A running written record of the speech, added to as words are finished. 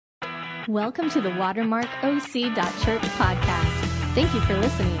Welcome to the WatermarkOC.Church podcast. Thank you for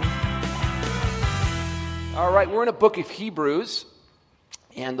listening. All right, we're in a book of Hebrews,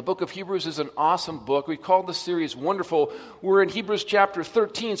 and the book of Hebrews is an awesome book. We called the series Wonderful. We're in Hebrews chapter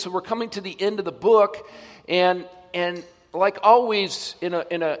 13, so we're coming to the end of the book, and like always in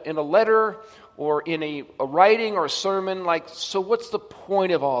a letter or in a writing or a sermon, so what's the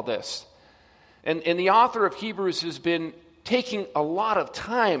point of all this? And the author of Hebrews has been taking a lot of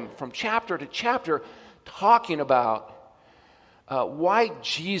time from chapter to chapter talking about why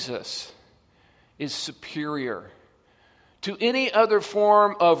Jesus is superior to any other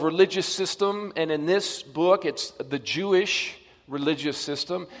form of religious system. And in this book, it's the Jewish religious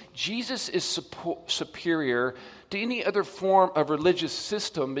system. Jesus is superior to any other form of religious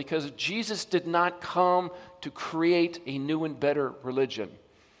system because Jesus did not come to create a new and better religion.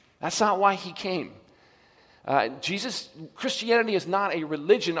 That's not why he came. Christianity is not a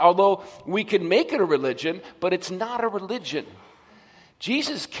religion, although we can make it a religion, but it's not a religion.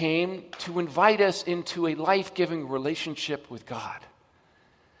 Jesus came to invite us into a life-giving relationship with God.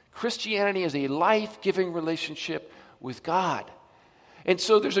 Christianity is a life-giving relationship with God. And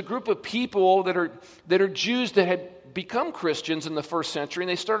so there's a group of people that are Jews that had become Christians in the first century, and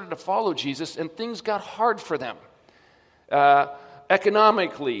they started to follow Jesus, and things got hard for them.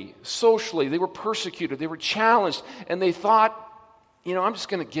 Economically, socially, they were persecuted, they were challenged, and they thought, I'm just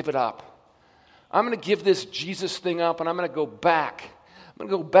going to give it up. I'm going to give this Jesus thing up, and I'm going to go back. I'm going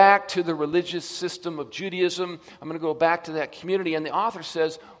to go back to the religious system of Judaism. I'm going to go back to that community. And the author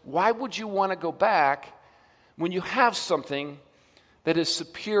says, why would you want to go back when you have something that is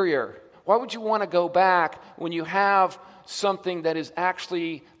superior? Why would you want to go back when you have something that is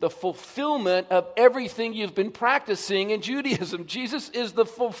actually the fulfillment of everything you've been practicing in Judaism? Jesus is the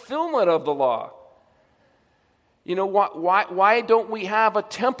fulfillment of the law. Why don't we have a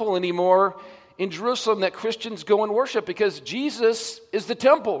temple anymore in Jerusalem that Christians go and worship? Because Jesus is the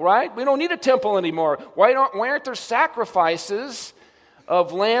temple, right? We don't need a temple anymore. Why aren't there sacrifices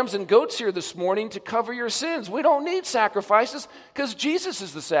of lambs and goats here this morning to cover your sins? We don't need sacrifices because Jesus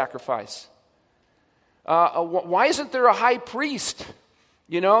is the sacrifice. Why isn't there a high priest,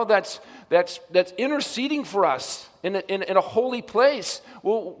 that's interceding for us in a holy place?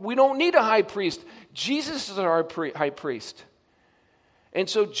 Well, we don't need a high priest. Jesus is our high priest. And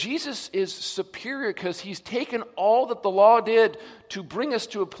so Jesus is superior because he's taken all that the law did to bring us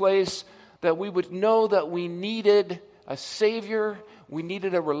to a place that we would know that we needed a Savior, we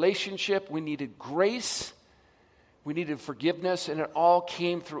needed a relationship, we needed grace, we needed forgiveness, and it all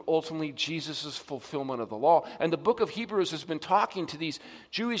came through ultimately Jesus' fulfillment of the law. And the book of Hebrews has been talking to these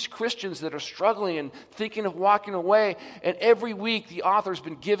Jewish Christians that are struggling and thinking of walking away. And every week the author's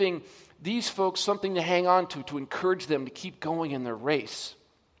been giving these folks something to hang on to encourage them to keep going in their race.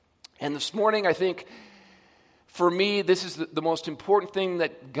 And this morning, I think, for me, this is the most important thing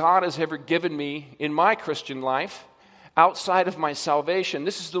that God has ever given me in my Christian life outside of my salvation.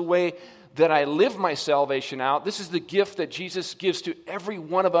 This is the way that I live my salvation out. This is the gift that Jesus gives to every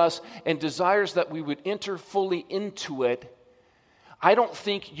one of us and desires that we would enter fully into it. I don't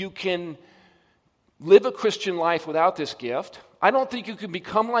think you can live a Christian life without this gift. I don't think you can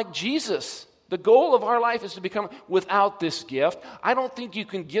become like Jesus. The goal of our life is to become without this gift. I don't think you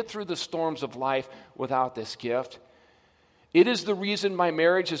can get through the storms of life without this gift. It is the reason my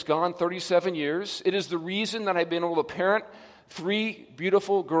marriage has gone 37 years. It is the reason that I've been able to parent 3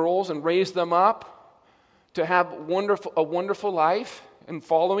 beautiful girls and raise them up to have a wonderful life and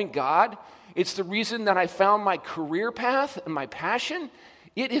following God. It's the reason that I found my career path and my passion.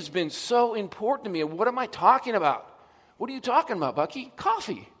 It has been so important to me. And what am I talking about? What are you talking about, Bucky?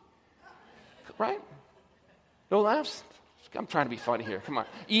 Coffee. Right? No laughs? I'm trying to be funny here. Come on.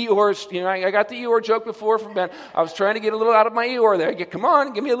 Eeyore's, I got the Eeyore joke before from Ben. I was trying to get a little out of my Eeyore there. Come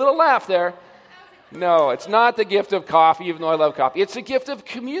on, give me a little laugh there. No, it's not the gift of coffee, even though I love coffee. It's the gift of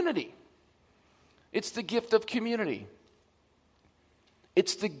community. It's the gift of community.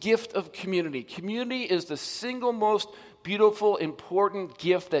 It's the gift of community. Community is the single most beautiful, important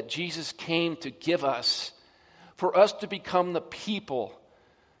gift that Jesus came to give us, for us to become the people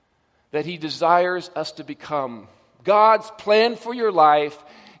that he desires us to become. God's plan for your life.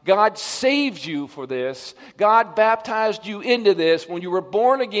 God saved you for this. God baptized you into this. When you were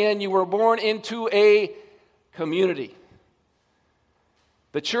born again, you were born into a community.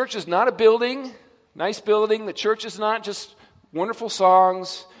 The church is not a building, nice building. The church is not just wonderful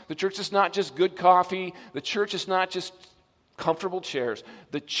songs. The church is not just good coffee. The church is not just comfortable chairs.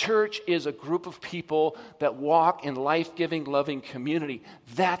 The church is a group of people that walk in life-giving, loving community.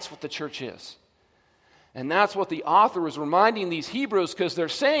 That's what the church is. And that's what the author is reminding these Hebrews, because they're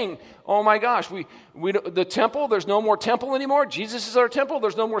saying, oh my gosh, the temple, there's no more temple anymore. Jesus is our temple.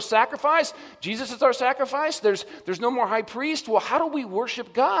 There's no more sacrifice. Jesus is our sacrifice. There's no more high priest. Well, how do we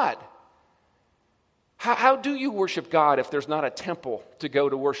worship God? How do you worship God if there's not a temple to go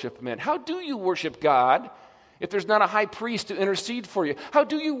to worship Him in? How do you worship God if there's not a high priest to intercede for you? How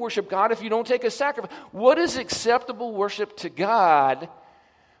do you worship God if you don't take a sacrifice? What is acceptable worship to God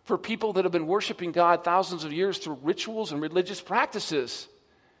for people that have been worshiping God thousands of years through rituals and religious practices?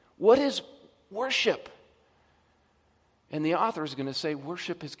 What is worship? And the author is going to say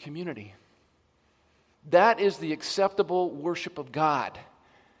worship is community. That is the acceptable worship of God.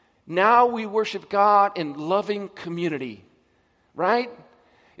 Now we worship God in loving community, right?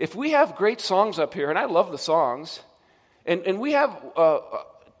 If we have great songs up here, and I love the songs, and we have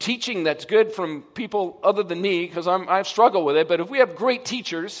teaching that's good from people other than me, because I struggle with it, but if we have great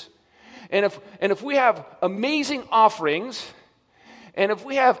teachers, and if we have amazing offerings, and if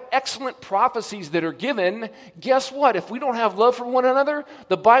we have excellent prophecies that are given, guess what? If we don't have love for one another,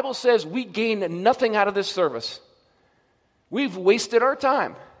 the Bible says we gain nothing out of this service. We've wasted our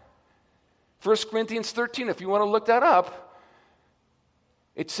time. 1 Corinthians 13, if you want to look that up,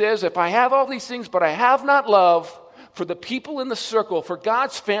 it says, if I have all these things, but I have not love for the people in the circle, for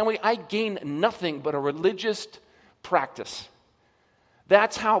God's family, I gain nothing but a religious practice.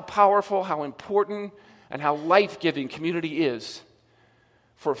 That's how powerful, how important, and how life-giving community is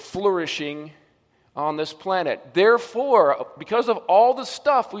for flourishing on this planet. Therefore, because of all the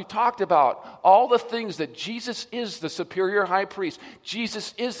stuff we've talked about, all the things that Jesus is the superior high priest,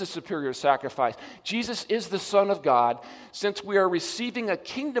 Jesus is the superior sacrifice, Jesus is the Son of God, since we are receiving a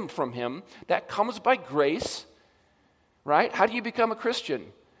kingdom from Him that comes by grace, right? How do you become a Christian?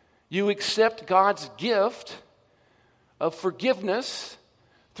 You accept God's gift of forgiveness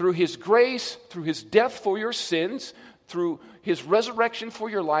through His grace, through His death for your sins, through His resurrection for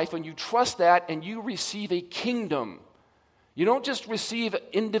your life, and you trust that, and you receive a kingdom. You don't just receive an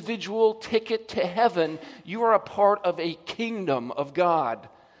individual ticket to heaven. You are a part of a kingdom of God,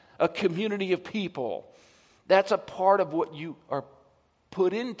 a community of people. That's a part of what you are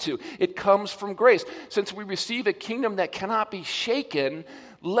put into. It comes from grace. Since we receive a kingdom that cannot be shaken,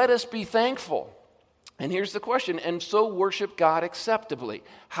 let us be thankful. And here's the question, and so worship God acceptably.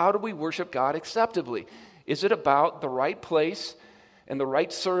 How do we worship God acceptably? Is it about the right place and the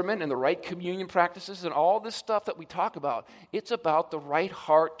right sermon and the right communion practices and all this stuff that we talk about? It's about the right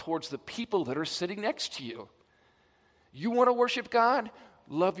heart towards the people that are sitting next to you. You want to worship God?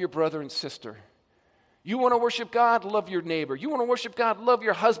 Love your brother and sister. You want to worship God? Love your neighbor. You want to worship God? Love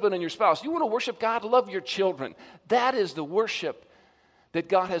your husband and your spouse. You want to worship God? Love your children. That is the worship that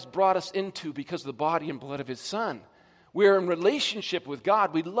God has brought us into because of the body and blood of His Son. We're in relationship with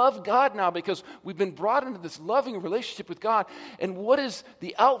God. We love God now because we've been brought into this loving relationship with God. And what is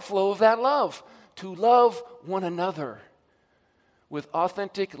the outflow of that love? To love one another with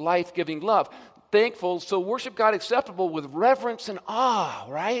authentic, life-giving love. Thankful, so worship God acceptable with reverence and awe,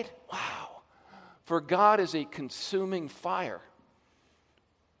 right? Wow. For God is a consuming fire.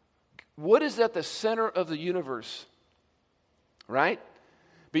 What is at the center of the universe? Right?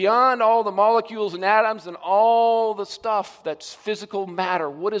 Beyond all the molecules and atoms and all the stuff that's physical matter,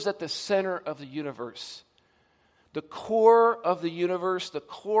 what is at the center of the universe? The core of the universe, the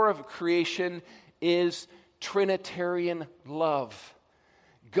core of creation is Trinitarian love.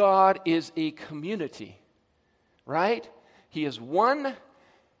 God is a community, right? He is one,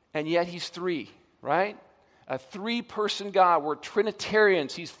 and yet He's three, right? A three-person God. We're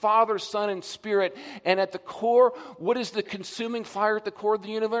Trinitarians. He's Father, Son, and Spirit. And at the core, what is the consuming fire at the core of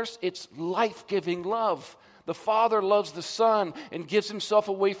the universe? It's life-giving love. The Father loves the Son and gives Himself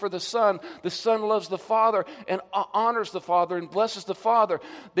away for the Son. The Son loves the Father and honors the Father and blesses the Father.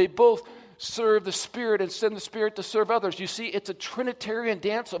 They both serve the Spirit and send the Spirit to serve others. You see, it's a Trinitarian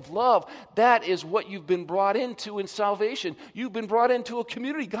dance of love. That is what you've been brought into in salvation. You've been brought into a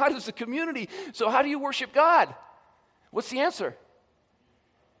community. God is a community. So how do you worship God? What's the answer?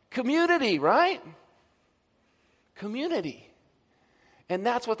 Community, right? Community. And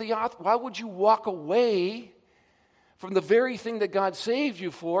that's what why would you walk away from the very thing that God saved you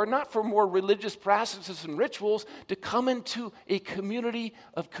for, not for more religious practices and rituals, to come into a community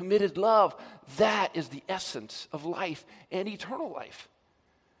of committed love? That is the essence of life and eternal life.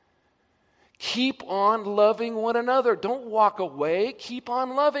 Keep on loving one another. Don't walk away. Keep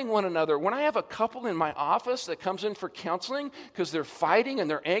on loving one another. When I have a couple in my office that comes in for counseling because they're fighting and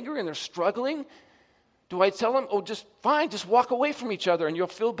they're angry and they're struggling, do I tell them, oh, just fine, just walk away from each other and you'll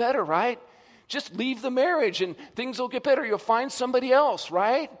feel better, right? Just leave the marriage and things will get better. You'll find somebody else,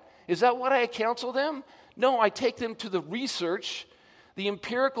 right? Is that what I counsel them? No, I take them to the research, the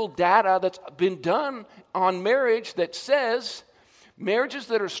empirical data that's been done on marriage that says marriages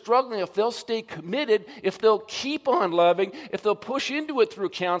that are struggling, if they'll stay committed, if they'll keep on loving, if they'll push into it through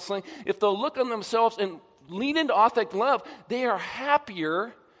counseling, if they'll look on themselves and lean into authentic love, they are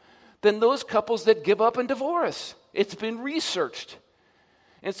happier than those couples that give up and divorce. It's been researched.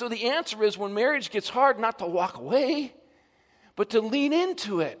 And so the answer is, when marriage gets hard, not to walk away, but to lean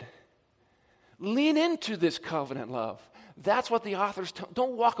into it. Lean into this covenant love. That's what the authors tell.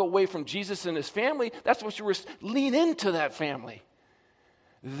 Don't walk away from Jesus and his family. That's what you were. Lean into that family.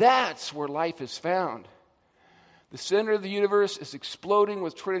 That's where life is found. The center of the universe is exploding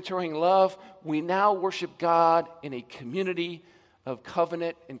with Trinitarian love. We now worship God in a community of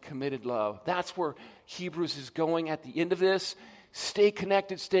covenant and committed love. That's where Hebrews is going at the end of this. Stay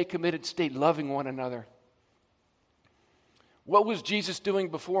connected, stay committed, stay loving one another. What was Jesus doing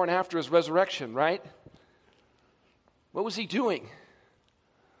before and after his resurrection, right? What was he doing?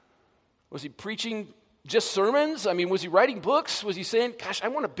 Was he preaching just sermons? I mean, was he writing books? Was he saying, gosh, I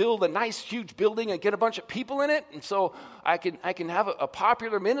want to build a nice, huge building and get a bunch of people in it, and so I can have a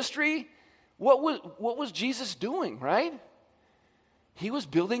popular ministry? What was Jesus doing, right? He was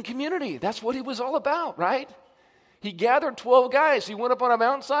building community. That's what he was all about, right? He gathered 12 guys. He went up on a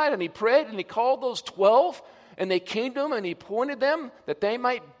mountainside and he prayed and he called those 12, and they came to him and he appointed them that they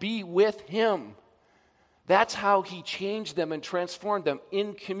might be with him. That's how he changed them and transformed them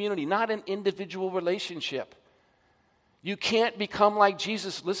in community, not an individual relationship. You can't become like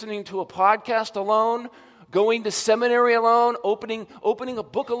Jesus listening to a podcast alone, going to seminary alone, opening a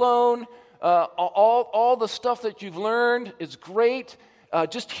book alone. All the stuff that you've learned is great.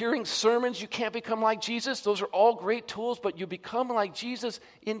 Just hearing sermons, you can't become like Jesus. Those are all great tools, but you become like Jesus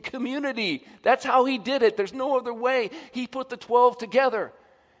in community. That's how he did it. There's no other way. He put the 12 together.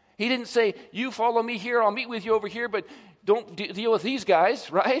 He didn't say, you follow me here, I'll meet with you over here, but don't deal with these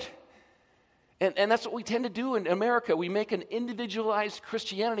guys, right? And that's what we tend to do in America. We make an individualized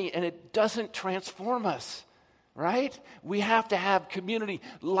Christianity, and it doesn't transform us, right? We have to have community,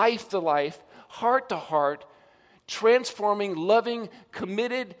 life to life, heart to heart, transforming, loving,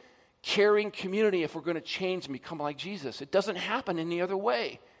 committed, caring community if we're going to change and become like Jesus. It doesn't happen any other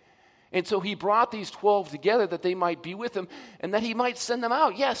way. And so he brought these 12 together that they might be with him and that he might send them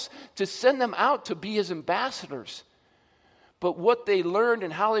out. Yes, to send them out to be his ambassadors. But what they learned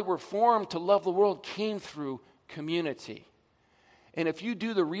and how they were formed to love the world came through community. And if you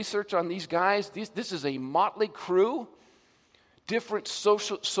do the research on these guys, this is a motley crew, different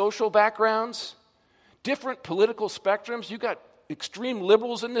social backgrounds, different political spectrums. You've got extreme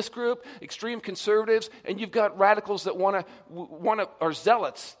liberals in this group, extreme conservatives, and you've got radicals that are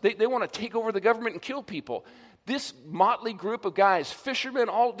zealots. They want to take over the government and kill people. This motley group of guys, fishermen,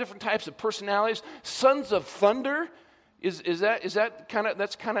 all different types of personalities, sons of thunder.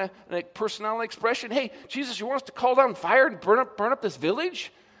 That's kind of a personality expression? Hey, Jesus, you want us to call down fire and burn up this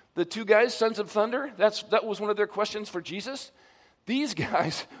village? The two guys, sons of thunder. That was one of their questions for Jesus. These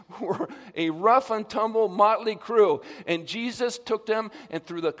guys were a rough and tumble motley crew, and Jesus took them and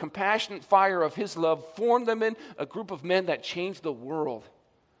through the compassionate fire of his love formed them in a group of men that changed the world.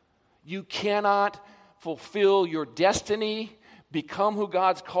 You cannot fulfill your destiny, become who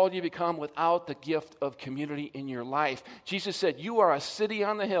God's called you to become without the gift of community in your life. Jesus said, you are a city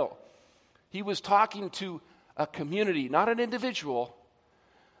on the hill. He was talking to a community, not an individual.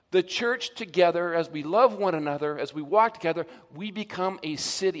 The church together, as we love one another, as we walk together, we become a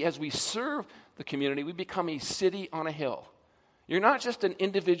city. As we serve the community, we become a city on a hill. You're not just an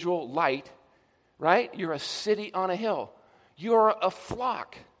individual light, right? You're a city on a hill. You're a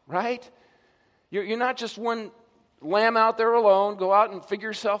flock, right? You're not just one lamb out there alone. Go out and figure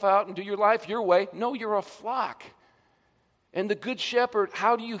yourself out and do your life your way. No, you're a flock. And the good shepherd,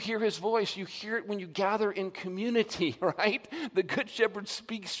 how do you hear his voice? You hear it when you gather in community, right? The good shepherd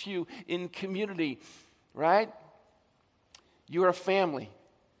speaks to you in community, right? You're a family,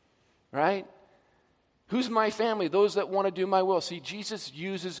 right? Who's my family? Those that want to do my will. See, Jesus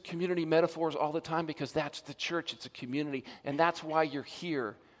uses community metaphors all the time because that's the church. It's a community, and that's why you're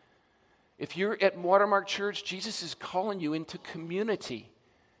here. If you're at Watermark Church, Jesus is calling you into community.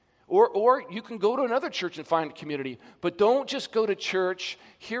 Or you can go to another church and find a community. But don't just go to church,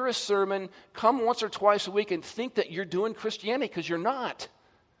 hear a sermon, come once or twice a week and think that you're doing Christianity, because you're not.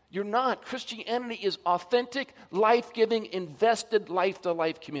 You're not. Christianity is authentic, life-giving, invested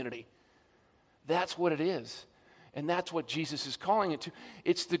life-to-life community. That's what it is. And that's what Jesus is calling it to.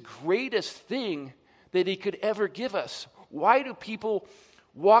 It's the greatest thing that he could ever give us. Why do people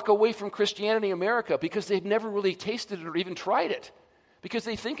walk away from Christianity in America? Because they've never really tasted it or even tried it. Because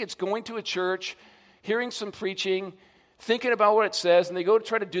they think it's going to a church, hearing some preaching, thinking about what it says, and they go to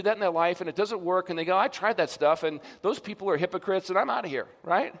try to do that in their life, and it doesn't work, and they go, I tried that stuff, and those people are hypocrites, and I'm out of here,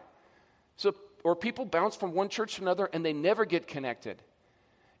 right? So, or people bounce from one church to another, and they never get connected.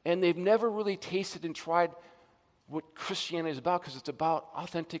 And they've never really tasted and tried what Christianity is about, because it's about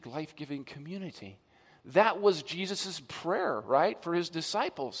authentic, life-giving community. That was Jesus' prayer, right, for his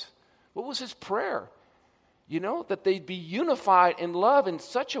disciples. What was his prayer? That they'd be unified in love in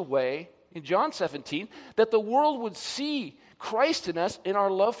such a way, in John 17, that the world would see Christ in us in our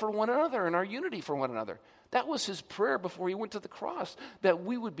love for one another and our unity for one another. That was his prayer before he went to the cross, that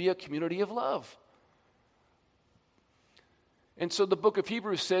we would be a community of love. And so the book of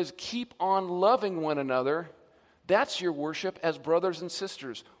Hebrews says, keep on loving one another. That's your worship as brothers and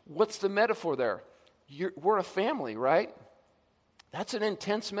sisters. What's the metaphor there? We're a family, right? That's an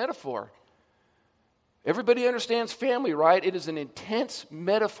intense metaphor. Everybody understands family, right? It is an intense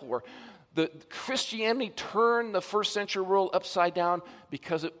metaphor. The Christianity turned the first century world upside down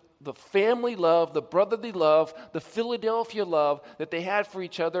because the family love, the brotherly love, the Philadelphia love that they had for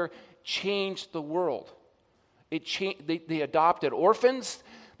each other changed the world. They adopted orphans.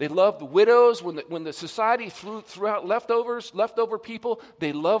 They loved widows. When the society threw out leftover people,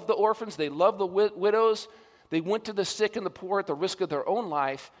 they loved the orphans. They loved the widows. They went to the sick and the poor at the risk of their own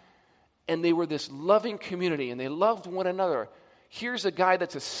life. And they were this loving community, and they loved one another. Here's a guy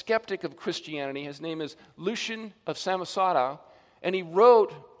that's a skeptic of Christianity. His name is Lucian of Samosata, and he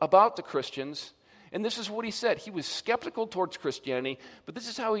wrote about the Christians. And this is what he said. He was skeptical towards Christianity, but this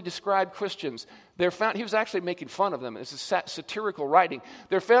is how he described Christians. He was actually making fun of them. It's a satirical writing.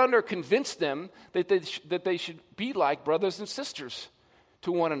 Their founder convinced them that they should be like brothers and sisters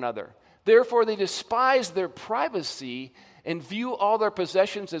to one another. Therefore, they despise their privacy and view all their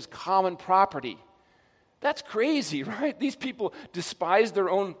possessions as common property. That's crazy, right? These people despise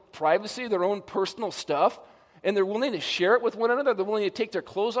their own privacy, their own personal stuff, and they're willing to share it with one another. They're willing to take their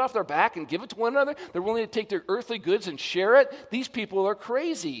clothes off their back and give it to one another. They're willing to take their earthly goods and share it. These people are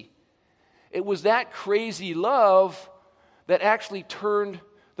crazy. It was that crazy love that actually turned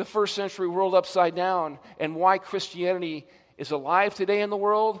the first century world upside down, and why Christianity is alive today in the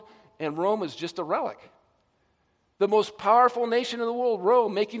world, and Rome is just a relic. The most powerful nation in the world,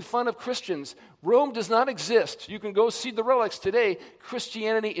 Rome, making fun of Christians. Rome does not exist. You can go see the relics today.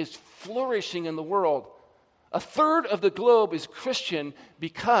 Christianity is flourishing in the world. A third of the globe is Christian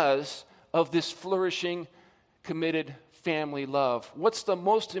because of this flourishing, committed family love. What's the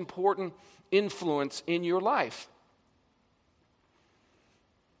most important influence in your life?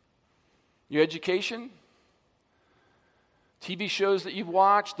 Your education? TV shows that you've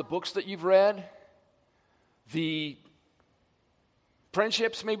watched? The books that you've read? The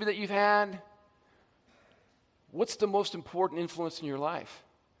friendships maybe that you've had? What's the most important influence in your life?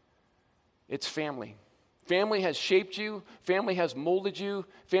 It's family. Family has shaped you. Family has molded you.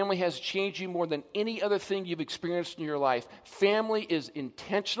 Family has changed you more than any other thing you've experienced in your life. Family is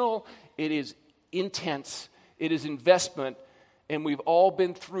intentional. It is intense. It is investment. And we've all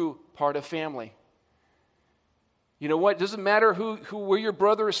been through part of family. You know what? It doesn't matter where your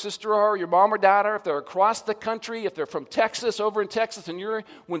brother or sister are, or your mom or dad are, if they're across the country, if they're from Texas, over in Texas, and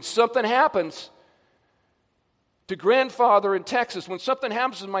when something happens to grandfather in Texas, when something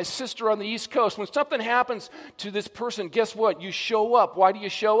happens to my sister on the East Coast, when something happens to this person, guess what? You show up. Why do you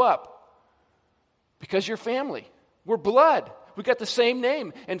show up? Because you're family. We're blood. We got the same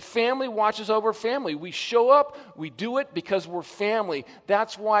name, and family watches over family. We show up, we do it because we're family.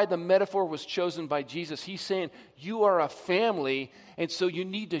 That's why the metaphor was chosen by Jesus. He's saying, you are a family, and so you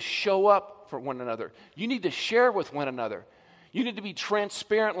need to show up for one another. You need to share with one another. You need to be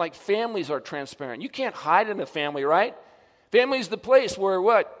transparent like families are transparent. You can't hide in a family, right? Family's the place where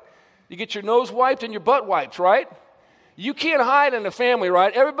what? You get your nose wiped and your butt wiped, right? You can't hide in a family,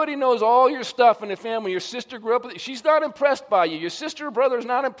 right? Everybody knows all your stuff in the family. Your sister grew up with it. She's not impressed by you. Your sister or brother is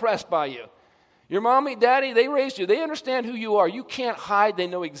not impressed by you. Your mommy, daddy, they raised you. They understand who you are. You can't hide. They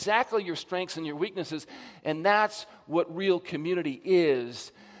know exactly your strengths and your weaknesses. And that's what real community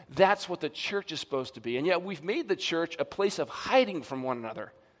is. That's what the church is supposed to be. And yet we've made the church a place of hiding from one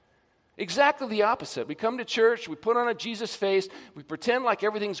another. Exactly the opposite. We come to church, we put on a Jesus face, we pretend like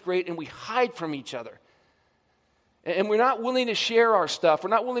everything's great, and we hide from each other. And we're not willing to share our stuff.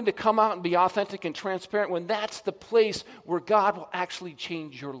 We're not willing to come out and be authentic and transparent when that's the place where God will actually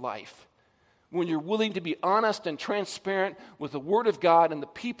change your life. When you're willing to be honest and transparent with the Word of God and the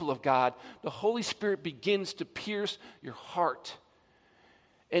people of God, the Holy Spirit begins to pierce your heart.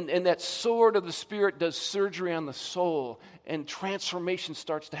 And that sword of the Spirit does surgery on the soul, and transformation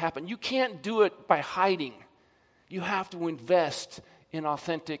starts to happen. You can't do it by hiding. You have to invest in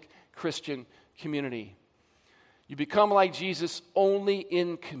authentic Christian community. You become like Jesus only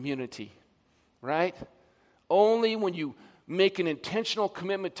in community, right? Only when you make an intentional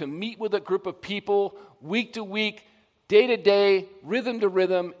commitment to meet with a group of people week to week, day to day, rhythm to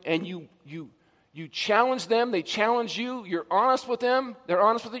rhythm, and you challenge them, they challenge you, you're honest with them, they're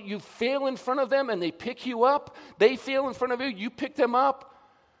honest with you, you fail in front of them and they pick you up, they fail in front of you, you pick them up.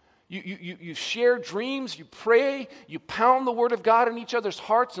 You share dreams, you pray, you pound the word of God in each other's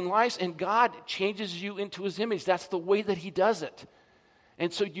hearts and lives, and God changes you into his image. That's the way that he does it.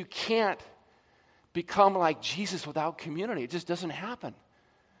 And so you can't become like Jesus without community. It just doesn't happen.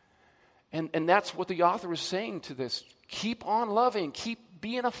 And that's what the author is saying to this. Keep on loving, keep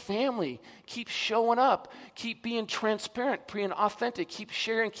being a family, keep showing up, keep being transparent, being authentic, keep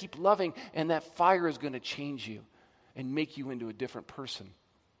sharing, keep loving, and that fire is going to change you and make you into a different person.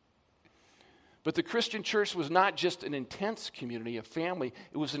 But the Christian church was not just an intense community, a family.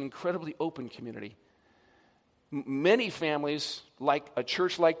 It was an incredibly open community. Many families, like a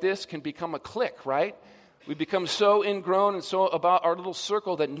church like this, can become a clique, right? We become so ingrown and so about our little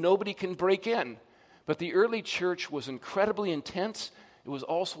circle that nobody can break in. But the early church was incredibly intense. It was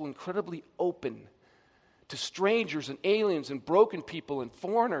also incredibly open to strangers and aliens and broken people and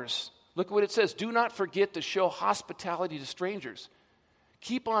foreigners. Look at what it says. Do not forget to show hospitality to strangers.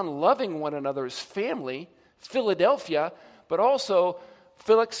 Keep on loving one another as family, Philadelphia, but also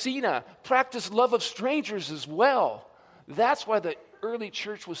Philoxena. Practice love of strangers as well. That's why the early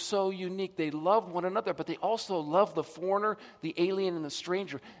church was so unique. They loved one another, but they also loved the foreigner, the alien, and the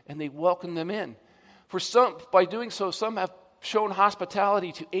stranger, and they welcomed them in. For some, by doing so, some have shown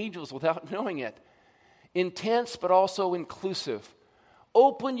hospitality to angels without knowing it. Intense, but also inclusive.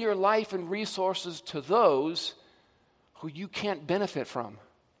 Open your life and resources to those who you can't benefit from.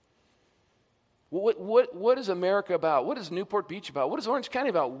 What is America about? What is Newport Beach about? What is Orange County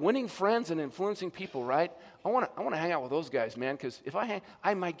about? Winning friends and influencing people, right? I want to hang out with those guys, man, because if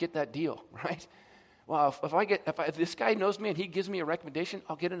I might get that deal, right? Well, if this guy knows me and he gives me a recommendation,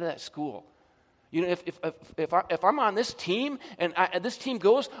 I'll get into that school. You know, if I'm on this team and this team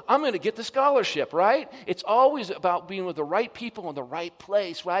goes, I'm going to get the scholarship, right? It's always about being with the right people in the right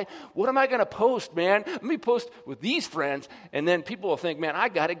place, right? What am I going to post, man? Let me post with these friends, and then people will think, man, I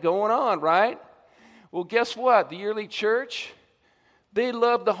got it going on, right? Well, guess what? The early church, they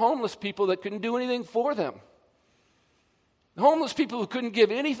loved the homeless people that couldn't do anything for them. The homeless people who couldn't give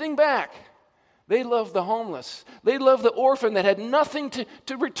anything back. They loved the homeless. They loved the orphan that had nothing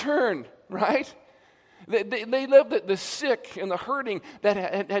to return, right? They loved the sick and the hurting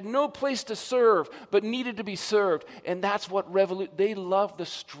that had no place to serve but needed to be served. And that's what they loved the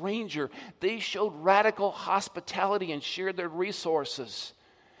stranger. They showed radical hospitality and shared their resources.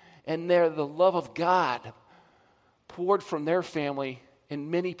 And the love of God poured from their family, and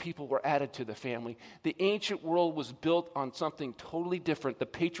many people were added to the family. The ancient world was built on something totally different, the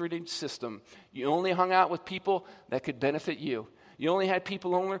patronage system. You only hung out with people that could benefit you. You only had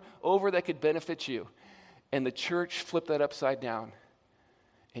people over that could benefit you. And the church flipped that upside down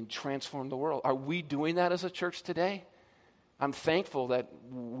and transformed the world. Are we doing that as a church today? I'm thankful that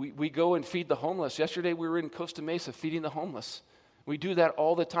we go and feed the homeless. Yesterday we were in Costa Mesa feeding the homeless. We do that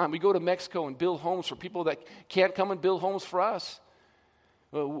all the time. We go to Mexico and build homes for people that can't come and build homes for us.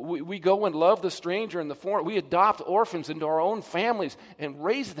 We go and love the stranger and the foreigner. We adopt orphans into our own families and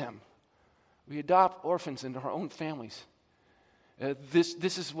raise them. We adopt orphans into our own families.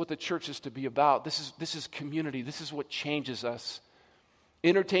 This is what the church is to be about. This is community. This is what changes us.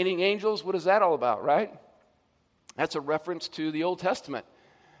 Entertaining angels, what is that all about, right? That's a reference to the Old Testament.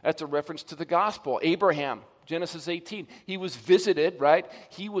 That's a reference to the gospel. Abraham, Genesis 18, he was visited, right?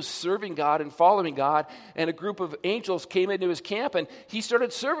 He was serving God and following God, and a group of angels came into his camp, and he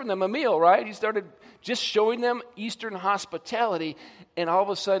started serving them a meal, right? He started just showing them Eastern hospitality, and all of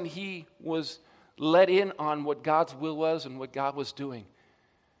a sudden he was let in on what God's will was and what God was doing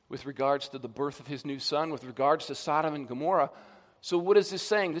with regards to the birth of his new son, with regards to Sodom and Gomorrah. So what is this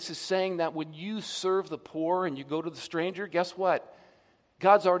saying? This is saying that when you serve the poor and you go to the stranger, guess what?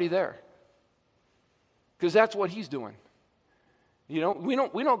 God's already there. Because that's what he's doing. You know, we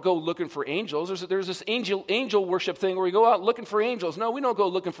don't go looking for angels. There's this angel worship thing where we go out looking for angels. No, we don't go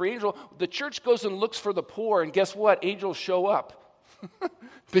looking for angels. The church goes and looks for the poor, and guess what? Angels show up.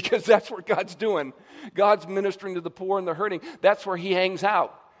 Because that's what God's doing. God's ministering to the poor and the hurting. That's where he hangs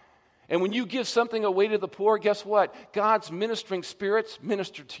out. And when you give something away to the poor, guess what? God's ministering spirits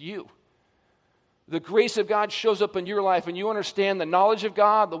minister to you. The grace of God shows up in your life, and you understand the knowledge of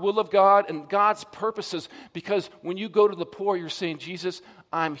God, the will of God, and God's purposes. Because when you go to the poor, you're saying, Jesus,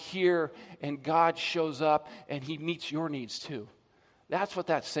 I'm here, and God shows up, and he meets your needs too. That's what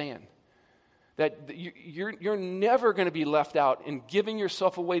that's saying. that you're never going to be left out in giving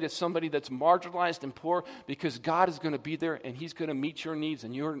yourself away to somebody that's marginalized and poor, because God is going to be there and he's going to meet your needs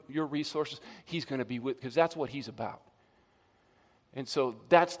and your resources. He's going to be with, because that's what he's about. And so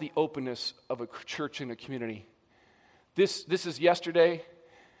that's the openness of a church and a community. This is yesterday.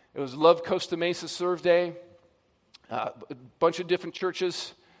 It was Love Costa Mesa Serve Day. A bunch of different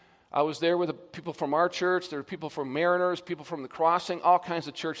churches. I was there with the people from our church. There were people from Mariners, people from the Crossing, all kinds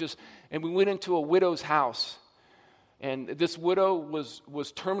of churches. And we went into a widow's house. And this widow was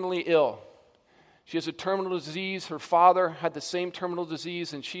terminally ill. She has a terminal disease. Her father had the same terminal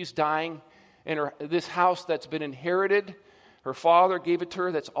disease, and she's dying. And this house that's been inherited, her father gave it to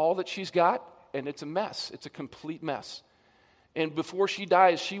her. That's all that she's got. And it's a mess. It's a complete mess. And before she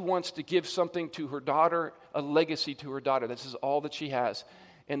dies, she wants to give something to her daughter, a legacy to her daughter. This is all that she has.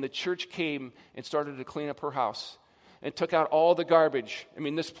 And the church came and started to clean up her house and took out all the garbage. I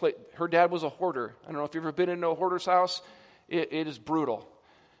mean, her dad was a hoarder. I don't know if you've ever been into a hoarder's house. It is brutal.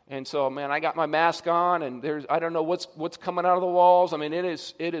 And so, man, I got my mask on, and I don't know what's coming out of the walls. I mean, it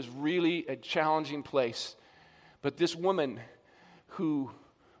is really a challenging place. But this woman who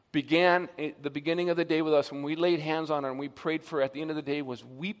began at the beginning of the day with us, when we laid hands on her and we prayed for her at the end of the day, was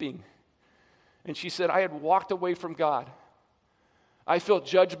weeping. And she said, I had walked away from God. I felt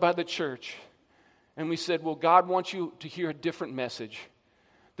judged by the church. And we said, well, God wants you to hear a different message.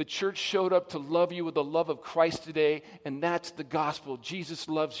 The church showed up to love you with the love of Christ today, and that's the gospel. Jesus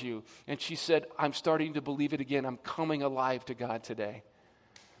loves you. And she said, I'm starting to believe it again. I'm coming alive to God today.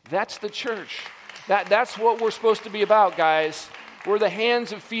 That's the church. That's what we're supposed to be about, guys. We're the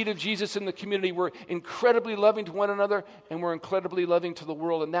hands and feet of Jesus in the community. We're incredibly loving to one another, and we're incredibly loving to the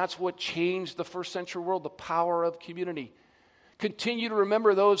world. And that's what changed the first century world, the power of community. Continue to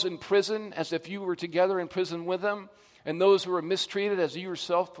remember those in prison as if you were together in prison with them, and those who were mistreated as you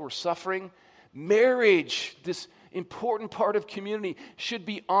yourself were suffering. Marriage, this important part of community, should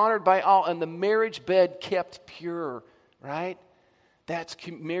be honored by all, and the marriage bed kept pure, right?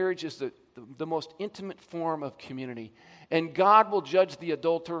 Marriage is the most intimate form of community. And God will judge the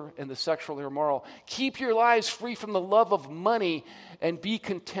adulterer and the sexually immoral. Keep your lives free from the love of money and be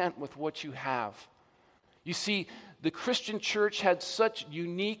content with what you have. You see, the Christian church had such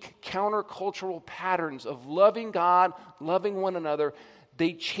unique countercultural patterns of loving God, loving one another.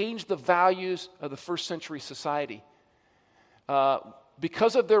 They changed the values of the first century society.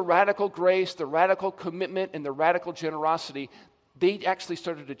 Because of their radical grace, their radical commitment, and their radical generosity, they actually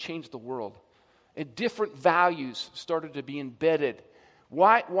started to change the world. And different values started to be embedded.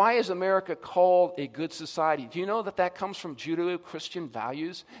 Why is America called a good society? Do you know that comes from Judeo-Christian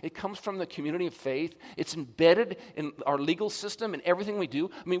values? It comes from the community of faith. It's embedded in our legal system and everything we do.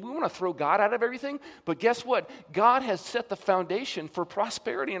 I mean, we want to throw God out of everything, but guess what? God has set the foundation for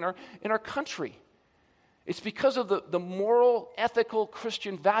prosperity in our country. It's because of the moral, ethical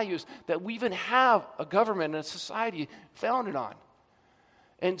Christian values that we even have a government and a society founded on.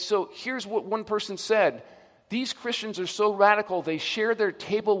 And so here's what one person said. These Christians are so radical, they share their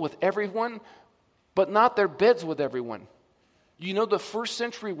table with everyone, but not their beds with everyone. You know, the first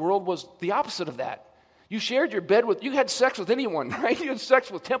century world was the opposite of that. You shared your bed you had sex with anyone, right? You had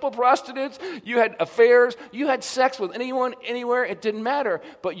sex with temple prostitutes, you had affairs, you had sex with anyone, anywhere, it didn't matter.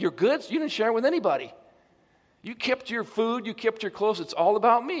 But your goods, you didn't share with anybody. You kept your food, you kept your clothes, it's all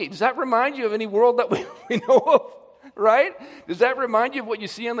about me. Does that remind you of any world that we know of? Right? Does that remind you of what you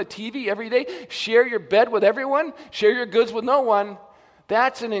see on the TV every day? Share your bed with everyone, share your goods with no one.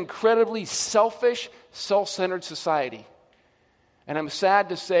 That's an incredibly selfish, self-centered society. And I'm sad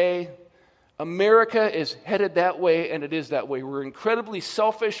to say, America is headed that way, and it is that way. We're incredibly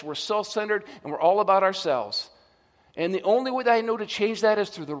selfish, we're self-centered, and we're all about ourselves. And the only way that I know to change that is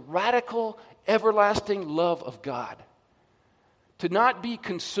through the radical, everlasting love of God. To not be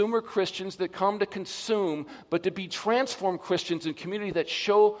consumer Christians that come to consume, but to be transformed Christians in community that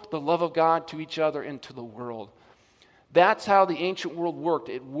show the love of God to each other and to the world. That's how the ancient world worked.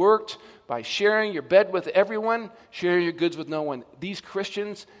 It worked by sharing your bed with everyone, sharing your goods with no one. These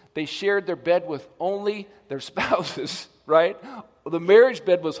Christians, they shared their bed with only their spouses, right? The marriage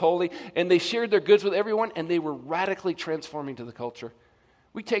bed was holy, and they shared their goods with everyone, and they were radically transforming to the culture.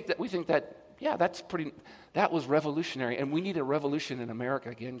 We think that, yeah, that was revolutionary, and we need a revolution in America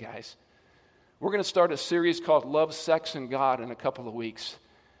again, guys. We're going to start a series called Love, Sex, and God in a couple of weeks.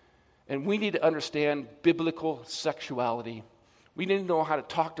 And we need to understand biblical sexuality. We need to know how to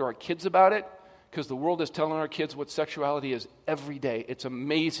talk to our kids about it, because the world is telling our kids what sexuality is every day. It's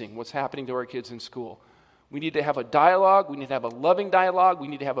amazing what's happening to our kids in school. We need to have a dialogue. We need to have a loving dialogue. We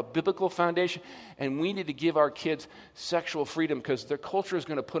need to have a biblical foundation. And we need to give our kids sexual freedom because their culture is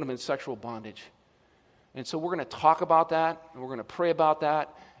going to put them in sexual bondage. And so we're going to talk about that, and we're going to pray about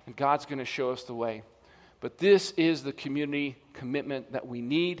that, and God's going to show us the way. But this is the community commitment that we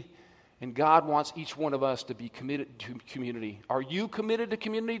need, and God wants each one of us to be committed to community. Are you committed to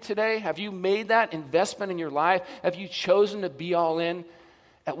community today? Have you made that investment in your life? Have you chosen to be all in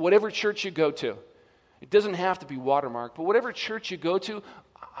at whatever church you go to? It doesn't have to be Watermark, but whatever church you go to,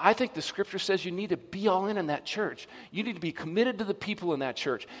 I think the scripture says you need to be all in that church. You need to be committed to the people in that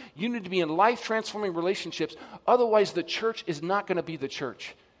church. You need to be in life-transforming relationships. Otherwise, the church is not going to be the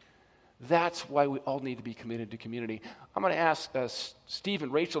church. That's why we all need to be committed to community. I'm going to ask Steve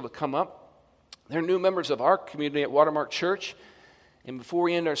and Rachel to come up. They're new members of our community at Watermark Church. And before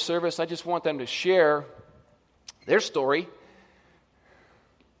we end our service, I just want them to share their story.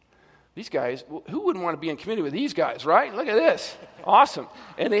 These guys, who wouldn't want to be in community with these guys, right? Look at this. Awesome.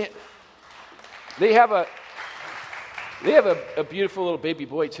 And they have a beautiful little baby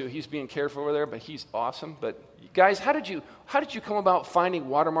boy too. He's being cared for over there, but he's awesome. But guys, how did you come about finding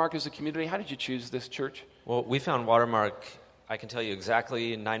Watermark as a community? How did you choose this church? Well, we found Watermark, I can tell you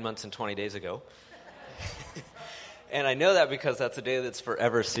exactly 9 months and 20 days ago. And I know that because that's a day that's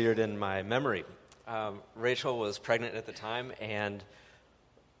forever seared in my memory. Rachel was pregnant at the time, and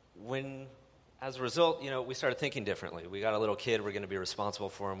as a result, we started thinking differently. We got a little kid, we're going to be responsible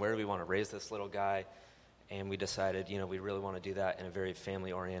for him. Where do we want to raise this little guy? And we decided, we really want to do that in a very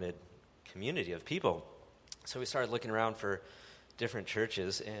family-oriented community of people. So we started looking around for different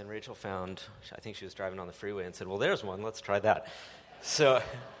churches, and Rachel found, I think she was driving on the freeway and said, well, there's one, let's try that. So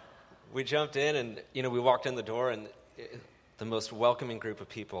we jumped in, and, we walked in the door, and the most welcoming group of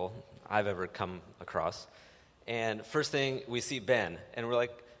people I've ever come across. And first thing, we see Ben, and we're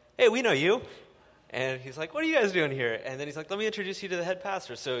like, hey, we know you. And he's like, what are you guys doing here? And then he's like, let me introduce you to the head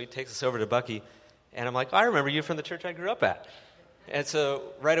pastor. So he takes us over to Bucky. And I'm like, I remember you from the church I grew up at. And so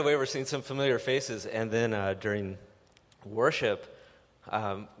right away we're seeing some familiar faces. And then during worship,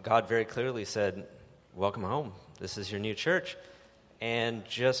 God very clearly said, welcome home. This is your new church. And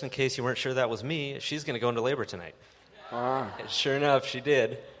just in case you weren't sure that was me, she's going to go into labor tonight. And sure enough, she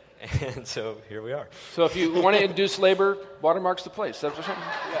did. And so here we are. So if you want to induce labor, Watermark's the place. That's what I'm saying?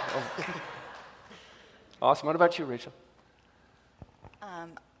 Yeah. Oh. Awesome. What about you, Rachel?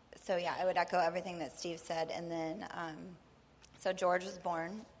 I would echo everything that Steve said. And then, so George was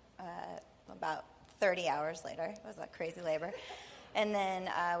born about 30 hours later. It was a crazy labor. And then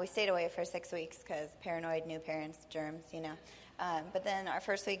we stayed away for 6 weeks because paranoid, new parents, germs, But then our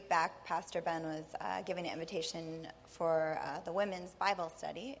first week back, Pastor Ben was giving an invitation for the women's Bible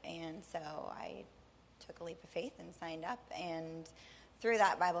study. And so I took a leap of faith and signed up. And through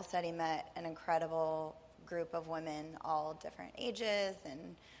that Bible study, met an incredible group of women, all different ages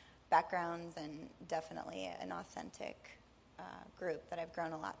and backgrounds, and definitely an authentic group that I've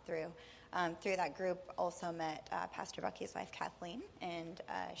grown a lot through. Through that group, also met Pastor Bucky's wife, Kathleen, and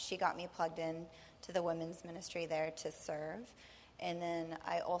she got me plugged in to the women's ministry there to serve. And then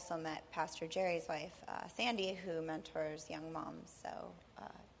I also met Pastor Jerry's wife, Sandy, who mentors young moms. So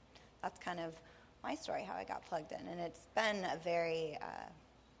that's kind of my story, how I got plugged in. And it's been a very,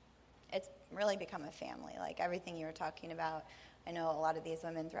 it's really become a family. Like everything you were talking about, I know a lot of these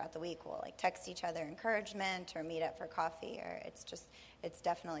women throughout the week will like text each other encouragement or meet up for coffee, or it's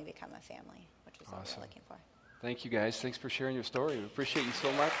definitely become a family, which is what we're looking for. Thank you, guys. Thanks for sharing your story. We appreciate you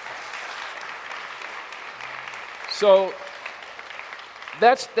so much. So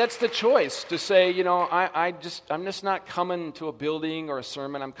that's the choice to say, I'm just not coming to a building or a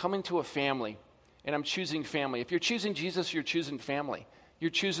sermon. I'm coming to a family, and I'm choosing family. If you're choosing Jesus, you're choosing family.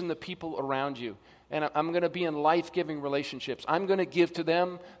 You're choosing the people around you. And I'm going to be in life-giving relationships. I'm going to give to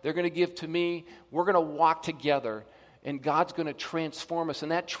them. They're going to give to me. We're going to walk together, and God's going to transform us.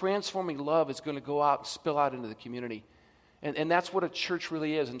 And that transforming love is going to go out and spill out into the community. And that's what a church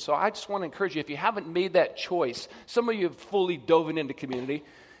really is. And so I just want to encourage you, if you haven't made that choice, some of you have fully dove into community,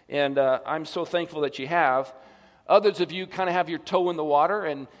 and I'm so thankful that you have. Others of you kind of have your toe in the water,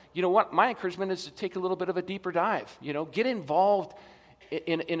 and you know what? My encouragement is to take a little bit of a deeper dive. Get involved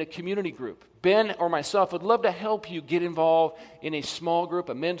in a community group. Ben or myself would love to help you get involved in a small group,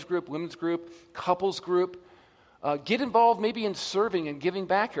 a men's group, women's group, couples group. Get involved maybe in serving and giving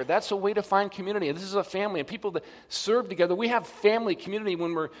back here. That's a way to find community. And this is a family and people that serve together. We have family community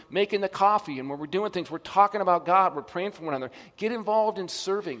when we're making the coffee and when we're doing things. We're talking about God. We're praying for one another. Get involved in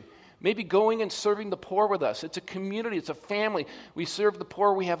serving. Maybe going and serving the poor with us. It's a community. It's a family. We serve the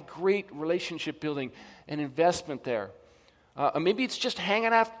poor. We have great relationship building and investment there. Maybe it's just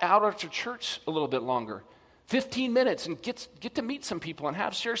hanging out after church a little bit longer. 15 minutes and get to meet some people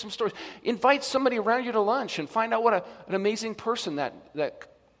and share some stories. Invite somebody around you to lunch and find out what an amazing person that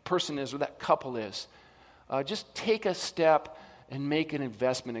person is or that couple is. Just take a step and make an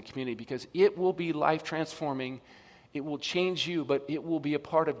investment in community, because it will be life transforming. It will change you, but it will be a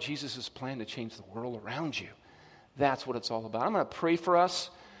part of Jesus' plan to change the world around you. That's what it's all about. I'm going to pray for us.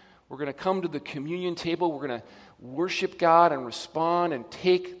 We're going to come to the communion table. We're going to worship God and respond and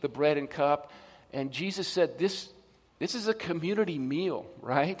take the bread and cup. And Jesus said, this is a community meal,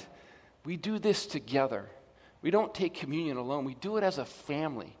 right? We do this together. We don't take communion alone. We do it as a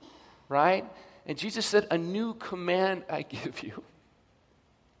family, right? And Jesus said, a new command I give you.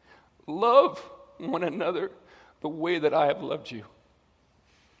 Love one another the way that I have loved you.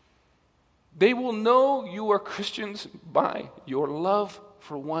 They will know you are Christians by your love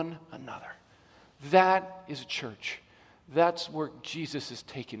for one another. That is a church. That's where Jesus is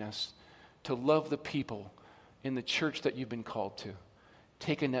taking us, to love the people in the church that you've been called to.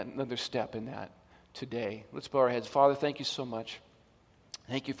 Take another step in that today. Let's bow our heads. Father, thank you so much.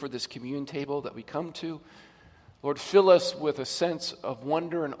 Thank you for this communion table that we come to. Lord, fill us with a sense of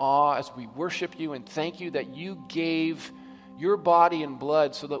wonder and awe as we worship you, and thank you that you gave your body and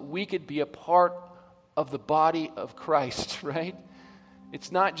blood so that we could be a part of the body of Christ, right?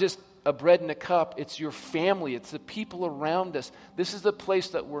 It's not just a bread and a cup. It's your family. It's the people around us. This is the place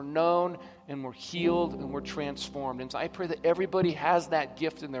that we're known and we're healed and we're transformed. And so I pray that everybody has that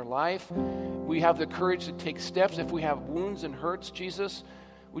gift in their life. We have the courage to take steps. If we have wounds and hurts, Jesus,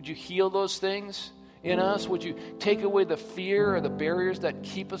 would you heal those things in us? Would you take away the fear or the barriers that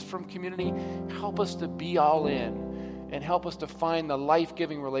keep us from community? Help us to be all in and help us to find the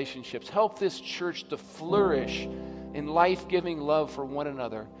life-giving relationships. Help this church to flourish in life-giving love for one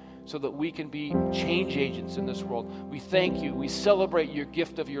another, so that we can be change agents in this world. We thank you. We celebrate your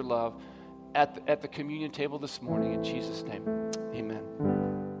gift of your love at the communion table this morning. In Jesus' name, amen.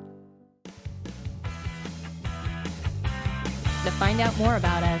 To find out more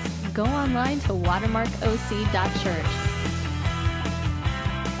about us, go online to watermarkoc.church.